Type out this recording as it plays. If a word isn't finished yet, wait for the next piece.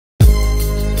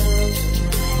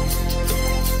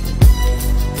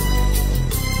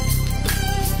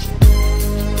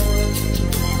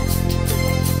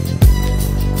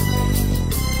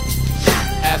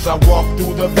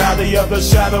the valley of the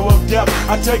shadow of death,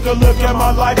 I take a look at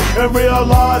my life and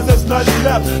realize there's nothing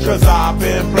left. Cause I've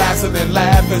been blasting and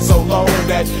laughing so long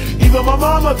that even my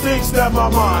mama thinks that my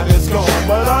mind is gone.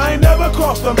 But I ain't never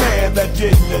crossed a man that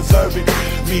didn't deserve it.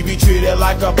 Me be treated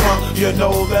like a punk, you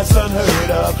know that's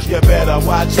unheard of. You better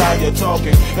watch how you're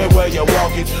talking and where you're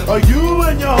walking, or you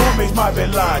and your homies might be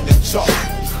lying to chalk.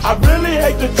 I really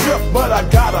hate the trip, but I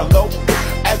gotta low.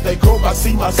 As they croak, I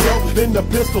see myself in the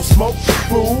pistol smoke.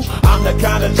 Fool, I'm the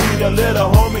kind of G the little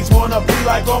homies wanna be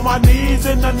like, on my knees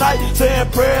in the night, saying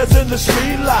prayers in the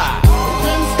street light.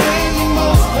 Been spending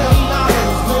most of the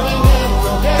night living